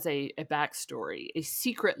sort of has a backstory, a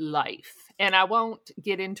secret life. And I won't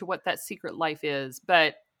get into what that secret life is,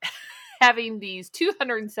 but having these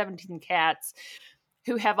 217 cats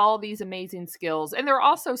who have all these amazing skills. And they're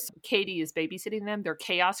also, Katie is babysitting them, they're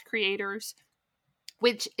chaos creators,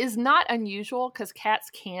 which is not unusual because cats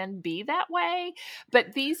can be that way.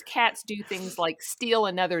 But these cats do things like steal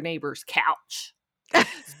another neighbor's couch.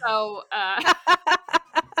 So,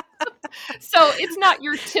 so it's not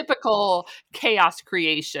your typical chaos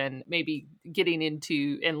creation, maybe getting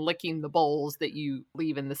into and licking the bowls that you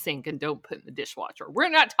leave in the sink and don't put in the dishwasher. We're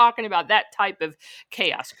not talking about that type of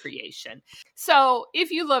chaos creation. So if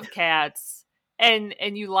you love cats and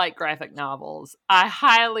you like graphic novels, I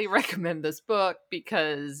highly recommend this book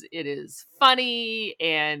because it is funny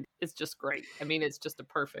and it's just great. I mean, it's just a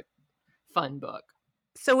perfect, fun book.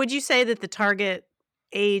 So would you say that the target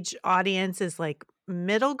age audience is like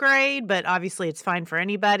middle grade, but obviously it's fine for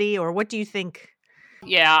anybody? Or what do you think?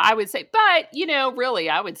 Yeah, I would say, but really,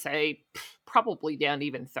 I would say probably down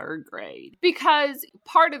even third grade, because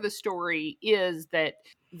part of the story is that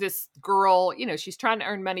this girl, she's trying to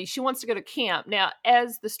earn money. She wants to go to camp. Now,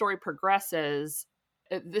 as the story progresses,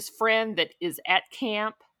 this friend that is at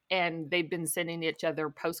camp, and they've been sending each other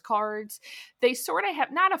postcards, they sort of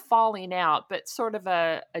have not a falling out, but sort of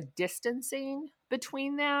a distancing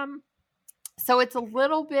between them. So it's a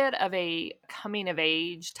little bit of a coming of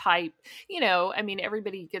age type,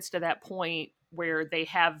 everybody gets to that point where they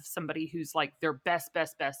have somebody who's like their best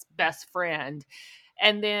friend.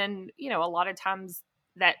 And then, a lot of times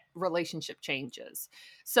that relationship changes.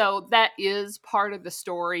 So that is part of the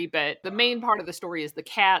story, but the main part of the story is the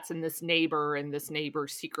cats and this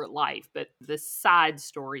neighbor's secret life. But the side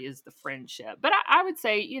story is the friendship. But I would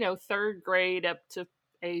say, third grade up to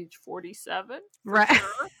age 47. Right.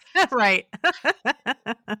 Sure. Right.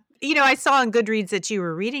 I saw on Goodreads that you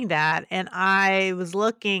were reading that, and I was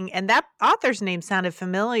looking, and that author's name sounded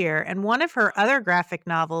familiar. And one of her other graphic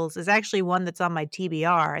novels is actually one that's on my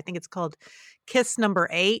TBR. I think it's called Kiss Number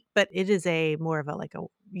 8, but it is more of a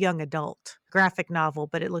young adult graphic novel,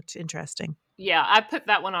 but it looked interesting. Yeah, I put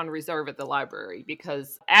that one on reserve at the library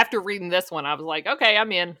because after reading this one, I was like, okay,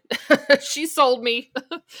 I'm in. She sold me.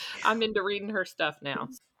 I'm into reading her stuff now.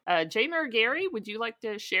 Jayma or Gary, would you like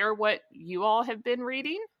to share what you all have been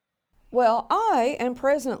reading? Well, I am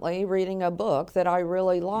presently reading a book that I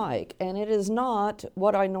really like, and it is not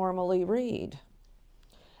what I normally read.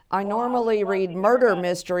 I normally read murder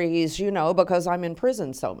mysteries, because I'm in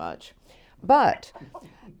prison so much. But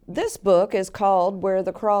this book is called Where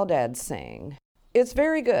the Crawdads Sing. It's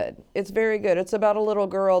very good. It's very good. It's about a little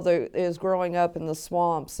girl that is growing up in the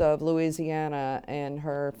swamps of Louisiana, and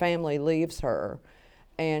her family leaves her.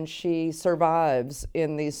 And she survives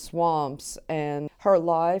in these swamps, and her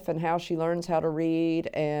life and how she learns how to read,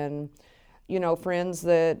 and, friends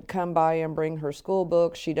that come by and bring her school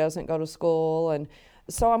books. She doesn't go to school. And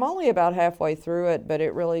so I'm only about halfway through it, but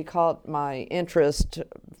it really caught my interest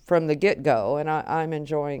from the get-go, and I'm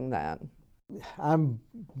enjoying that. I've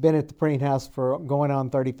been at the printing house for going on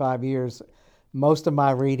 35 years. Most of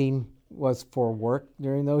my reading was for work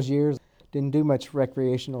during those years. Didn't do much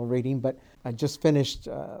recreational reading, but I just finished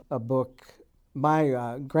a book.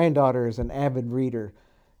 My granddaughter is an avid reader,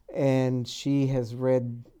 and she has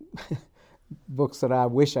read books that I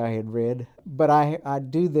wish I had read. But I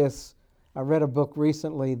do this. I read a book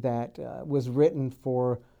recently that was written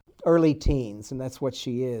for early teens, and that's what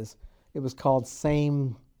she is. It was called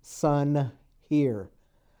Same Sun Here.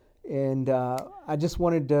 And I just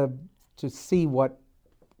wanted to see what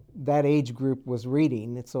that age group was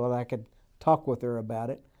reading so that I could talk with her about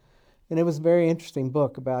it. And it was a very interesting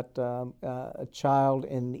book about a child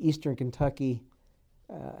in eastern Kentucky,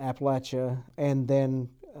 Appalachia, and then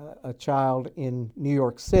a child in New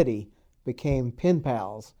York City became pen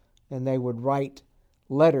pals, and they would write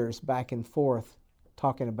letters back and forth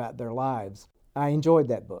talking about their lives. I enjoyed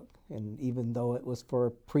that book, and even though it was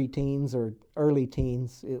for preteens or early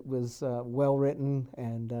teens, it was well written,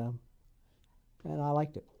 and I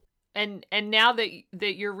liked it. And now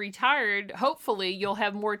that you're retired, hopefully you'll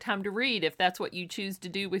have more time to read if that's what you choose to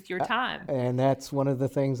do with your time. And that's one of the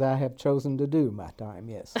things I have chosen to do, my time,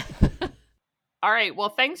 yes. All right. Well,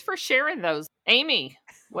 thanks for sharing those. Amy,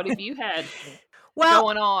 what have you had Well,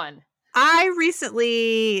 going on? I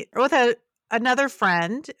recently, with another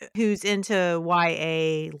friend who's into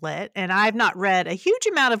YA lit, and I've not read a huge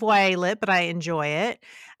amount of YA lit, but I enjoy it.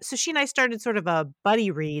 So she and I started sort of a buddy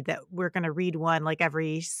read that we're going to read one like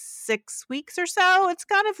every 6 weeks or so. It's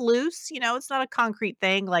kind of loose, it's not a concrete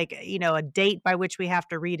thing like, a date by which we have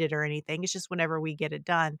to read it or anything. It's just whenever we get it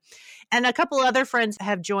done. And a couple other friends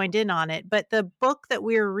have joined in on it. But the book that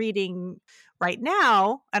we're reading right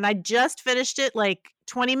now, and I just finished it like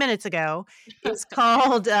 20 minutes ago, it's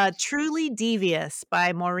called Truly Devious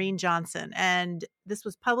by Maureen Johnson. And this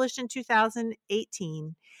was published in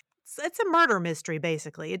 2018. It's a murder mystery,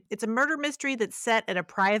 basically. It's a murder mystery that's set at a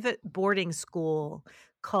private boarding school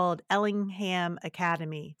called Ellingham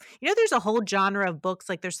Academy. There's a whole genre of books.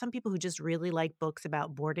 Like there's some people who just really like books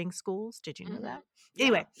about boarding schools. Did you know that?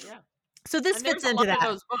 Anyway. Yeah. So this And fits there's into a lot that.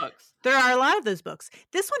 of those books. There are a lot of those books.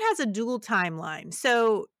 This one has a dual timeline.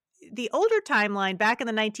 So the older timeline, back in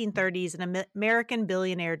the 1930s, an American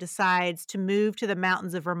billionaire decides to move to the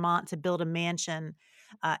mountains of Vermont to build a mansion,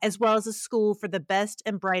 as well as a school for the best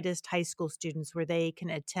and brightest high school students where they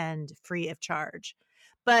can attend free of charge.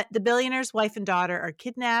 But the billionaire's wife and daughter are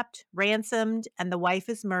kidnapped, ransomed, and the wife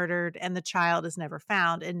is murdered, and the child is never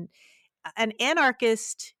found. And an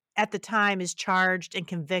anarchist at the time is charged and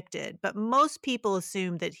convicted, but most people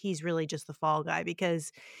assume that he's really just the fall guy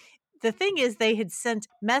because the thing is they had sent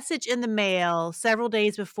message in the mail several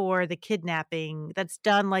days before the kidnapping that's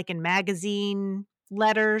done like in magazine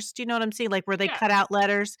letters. Do you know what I'm saying? Like where they cut out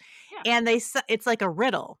letters and it's like a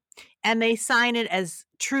riddle and they sign it as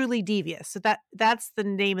Truly Devious. So that's the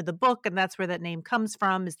name of the book. And that's where that name comes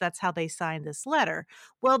from, is that's how they signed this letter.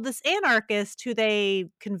 Well, this anarchist who they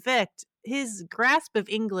convict, his grasp of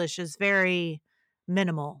English is very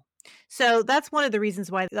minimal. So that's one of the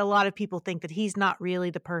reasons why a lot of people think that he's not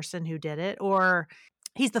really the person who did it, or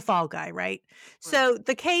he's the fall guy, right? So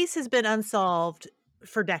the case has been unsolved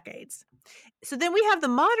for decades. So then we have the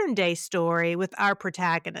modern day story with our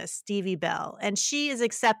protagonist, Stevie Bell, and she is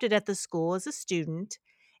accepted at the school as a student.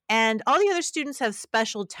 And all the other students have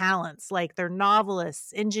special talents, like they're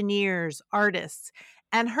novelists, engineers, artists.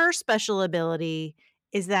 And her special ability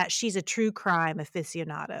is that she's a true crime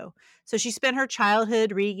aficionado. So she spent her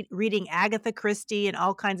childhood reading Agatha Christie and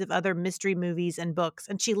all kinds of other mystery movies and books.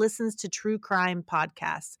 And she listens to true crime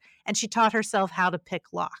podcasts. And she taught herself how to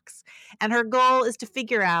pick locks. And her goal is to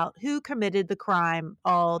figure out who committed the crime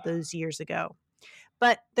all those years ago.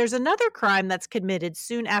 But there's another crime that's committed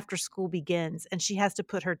soon after school begins, and she has to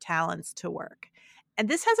put her talents to work. And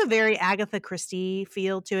this has a very Agatha Christie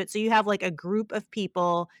feel to it. So you have like a group of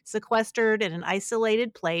people sequestered in an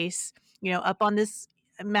isolated place, up on this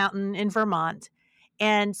mountain in Vermont.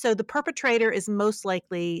 And so the perpetrator is most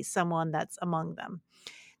likely someone that's among them.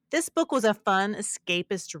 This book was a fun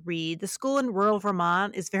escapist read. The school in rural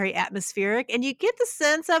Vermont is very atmospheric, and you get the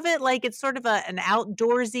sense of it like it's sort of an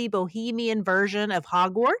outdoorsy bohemian version of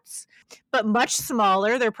Hogwarts, but much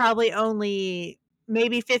smaller. They're probably only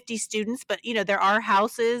maybe 50 students, but there are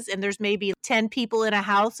houses and there's maybe 10 people in a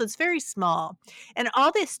house. So it's very small. And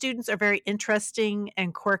all the students are very interesting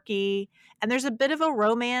and quirky. And there's a bit of a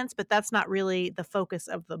romance, but that's not really the focus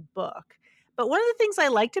of the book. But one of the things I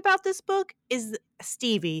liked about this book is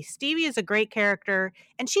Stevie. Stevie is a great character,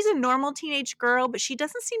 and she's a normal teenage girl, but she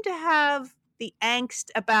doesn't seem to have the angst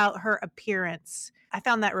about her appearance. I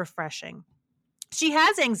found that refreshing. She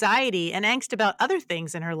has anxiety and angst about other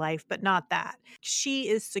things in her life, but not that. She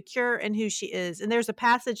is secure in who she is. And there's a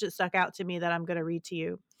passage that stuck out to me that I'm going to read to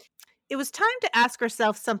you. It was time to ask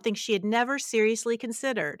herself something she had never seriously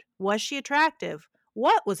considered. Was she attractive?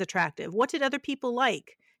 What was attractive? What did other people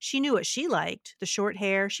like? She knew what she liked, the short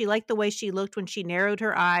hair. She liked the way she looked when she narrowed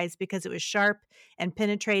her eyes because it was sharp and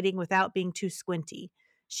penetrating without being too squinty.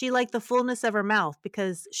 She liked the fullness of her mouth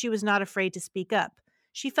because she was not afraid to speak up.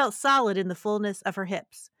 She felt solid in the fullness of her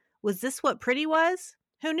hips. Was this what pretty was?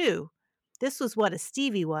 Who knew? This was what a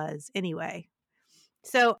Stevie was, anyway.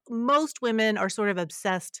 So most women are sort of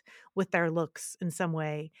obsessed with their looks in some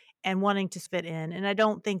way and wanting to fit in. And I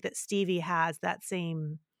don't think that Stevie has that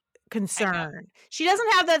same concern. She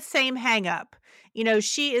doesn't have that same hang up.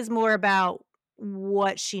 She is more about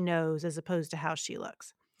what she knows as opposed to how she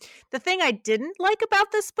looks. The thing I didn't like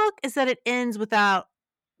about this book is that it ends without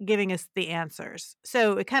giving us the answers.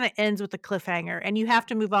 So it kind of ends with a cliffhanger, and you have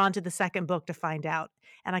to move on to the second book to find out.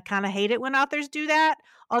 And I kind of hate it when authors do that,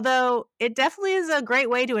 although it definitely is a great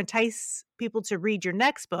way to entice people to read your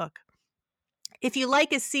next book. If you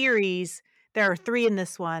like a series, there are 3 in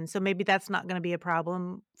this one, so maybe that's not going to be a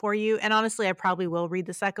problem for you. And honestly, I probably will read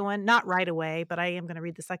the second one, not right away, but I am going to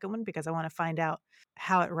read the second one because I want to find out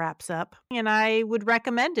how it wraps up. And I would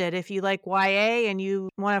recommend it if you like YA and you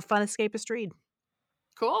want a fun escapist read.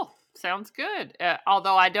 Cool. Sounds good.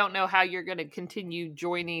 Although I don't know how you're going to continue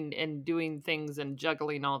joining and doing things and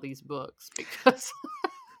juggling all these books because...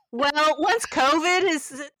 Well, once COVID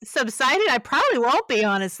has subsided, I probably won't be,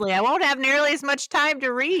 honestly. I won't have nearly as much time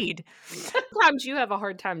to read. Sometimes you have a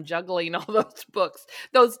hard time juggling all those books.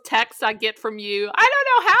 Those texts I get from you, I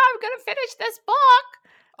don't know how I'm going to finish this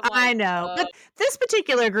book. I know. But this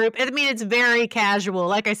particular group, I mean, it's very casual.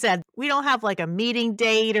 Like I said, we don't have like a meeting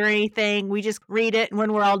date or anything. We just read it, and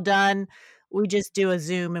when we're all done, we just do a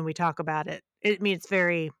Zoom and we talk about it. It's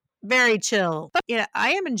very, very chill. But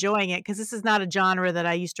I am enjoying it because this is not a genre that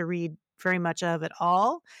I used to read very much of at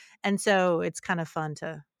all. And so it's kind of fun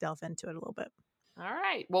to delve into it a little bit. All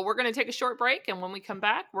right. Well, we're going to take a short break. And when we come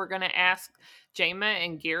back, we're going to ask Jayma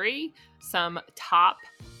and Gary some top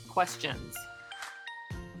questions.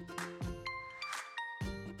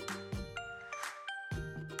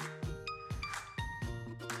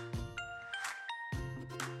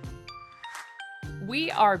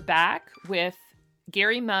 We are back with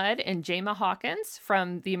Gary Mudd and Jayma Hawkins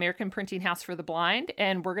from the American Printing House for the Blind,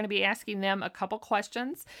 and we're going to be asking them a couple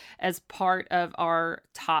questions as part of our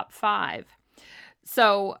top 5.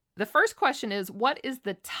 So the first question is, what is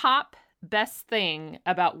the top best thing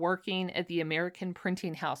about working at the American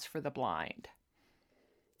Printing House for the Blind?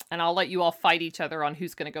 And I'll let you all fight each other on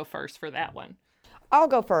who's going to go first for that one. I'll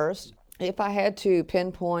go first. If I had to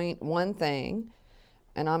pinpoint one thing,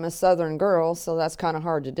 and I'm a Southern girl, so that's kind of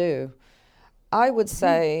hard to do, I would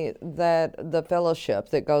say that the fellowship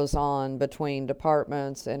that goes on between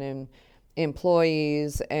departments and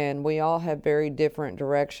employees, and we all have very different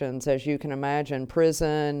directions, as you can imagine,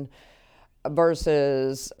 prison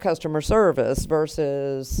versus customer service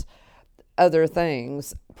versus other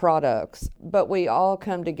things, products, but we all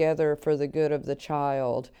come together for the good of the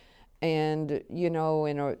child. And, in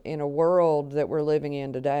a world that we're living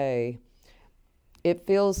in today, it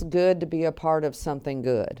feels good to be a part of something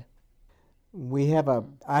good. We have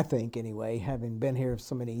I think anyway, having been here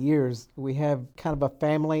so many years, we have kind of a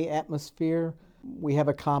family atmosphere. We have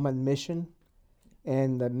a common mission,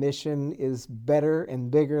 and the mission is better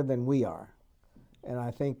and bigger than we are. And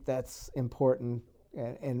I think that's important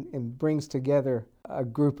and brings together a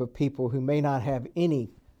group of people who may not have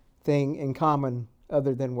anything in common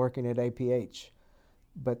other than working at APH.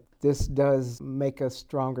 But this does make a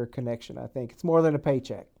stronger connection, I think. It's more than a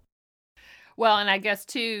paycheck. Well, and I guess,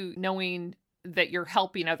 too, knowing that you're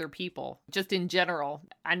helping other people, just in general.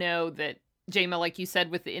 I know that, Jayma, like you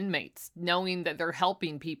said, with the inmates, knowing that they're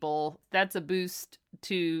helping people, that's a boost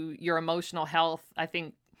to your emotional health, I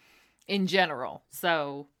think, in general.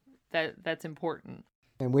 So that's important.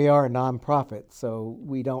 And we are a nonprofit, so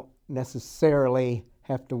we don't necessarily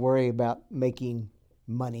have to worry about making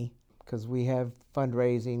money, because we have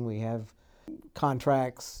fundraising, we have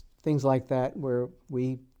contracts, things like that, where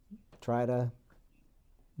we try to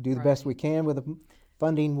do the best we can with the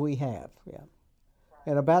funding we have. Yeah.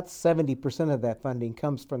 And about 70% of that funding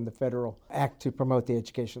comes from the federal act to promote the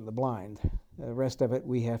education of the blind. The rest of it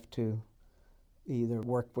we have to either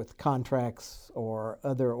work with contracts or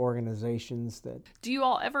other organizations that do you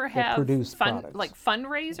all ever have produce products. Like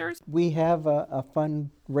fundraisers? We have a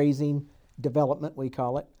fundraising development, we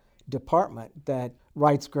call it, department that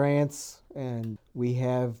writes grants, and we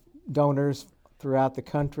have donors throughout the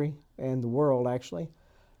country and the world, actually,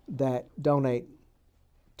 that donate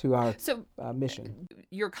to our mission.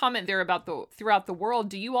 Your comment there about throughout the world,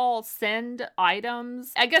 do you all send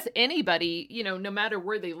items? I guess anybody, no matter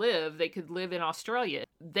where they live, they could live in Australia.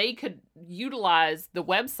 They could utilize the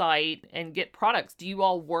website and get products. Do you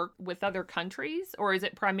all work with other countries, or is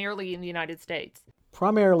it primarily in the United States?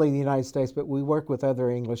 Primarily in the United States, but we work with other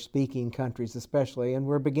English-speaking countries especially, and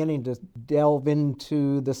we're beginning to delve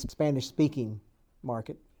into the Spanish-speaking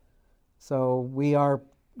market. So we are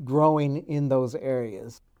growing in those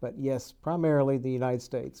areas. But yes, primarily the United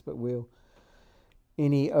States, but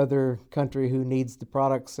any other country who needs the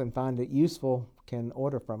products and find it useful can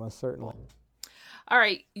order from us, certainly. All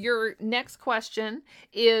right, your next question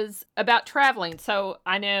is about traveling. So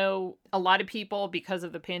I know a lot of people, because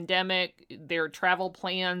of the pandemic, their travel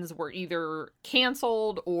plans were either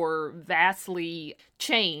canceled or vastly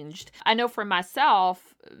changed. I know for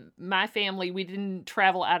myself, my family, we didn't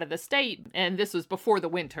travel out of the state, and this was before the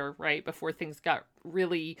winter, right? Before things got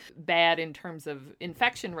really bad in terms of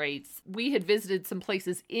infection rates. We had visited some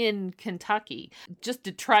places in Kentucky just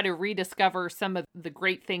to try to rediscover some of the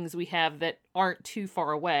great things we have that aren't too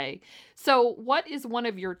far away. So what is one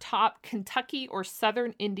of your top Kentucky or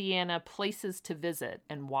Southern Indiana places to visit,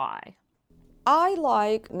 and why? I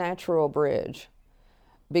like Natural Bridge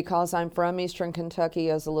because I'm from Eastern Kentucky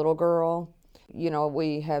as a little girl. You know,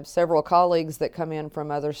 we have several colleagues that come in from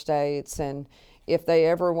other states, and if they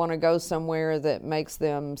ever want to go somewhere that makes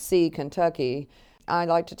them see Kentucky, I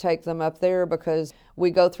like to take them up there because we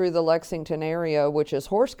go through the Lexington area, which is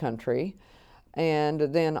horse country, and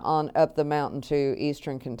then on up the mountain to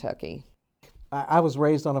Eastern Kentucky. I was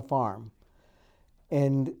raised on a farm,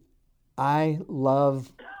 and I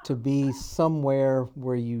love to be somewhere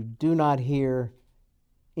where you do not hear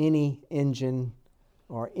any engine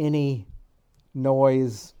or any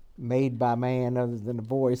noise made by man other than a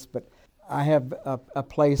voice. But I have a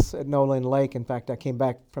place at Nolan Lake, in fact I came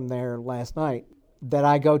back from there last night, that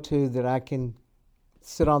I go to that I can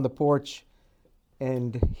sit on the porch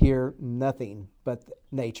and hear nothing but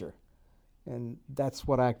nature. And that's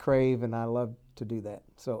what I crave, and I love to do that.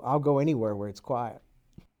 So I'll go anywhere where it's quiet.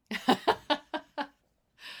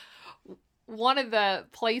 One of the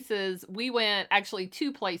places we went, actually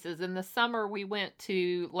two places. In the summer, we went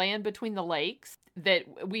to Land Between the Lakes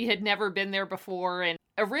that we had never been there before. And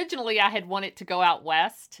originally I had wanted to go out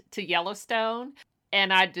west to Yellowstone.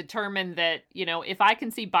 And I determined that, you know, if I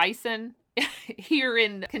can see bison here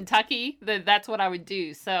in Kentucky, that's what I would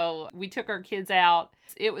do. So we took our kids out.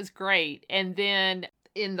 It was great. And then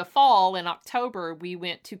in the fall, in October, we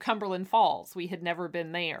went to Cumberland Falls. We had never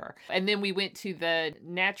been there. And then we went to the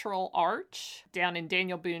Natural Arch down in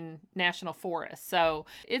Daniel Boone National Forest. So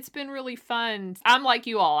it's been really fun. I'm like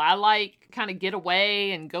you all. I like kind of get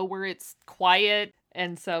away and go where it's quiet.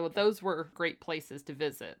 And so those were great places to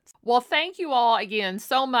visit. Well, thank you all again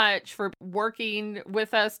so much for working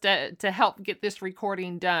with us to help get this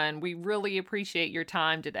recording done. We really appreciate your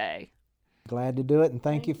time today. Glad to do it, and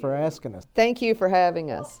thank you for asking us. Thank you for having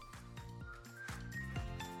us.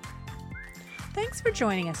 Thanks for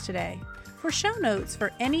joining us today. For show notes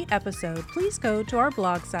for any episode, please go to our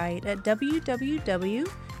blog site at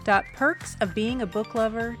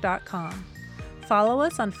www.perksofbeingabooklover.com. Follow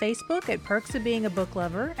us on Facebook at Perks of Being a Book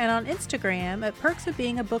Lover and on Instagram at Perks of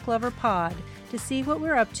Being a Book Lover Pod to see what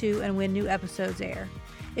we're up to and when new episodes air.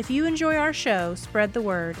 If you enjoy our show, spread the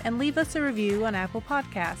word and leave us a review on Apple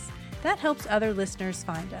Podcasts. That helps other listeners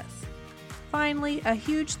find us. Finally, a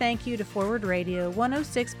huge thank you to Forward Radio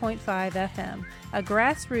 106.5 FM, a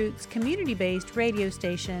grassroots, community-based radio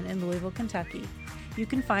station in Louisville, Kentucky. You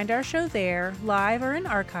can find our show there, live or in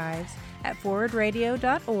archives, at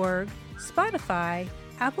forwardradio.org, Spotify,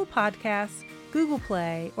 Apple Podcasts, Google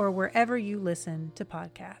Play, or wherever you listen to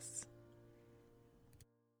podcasts.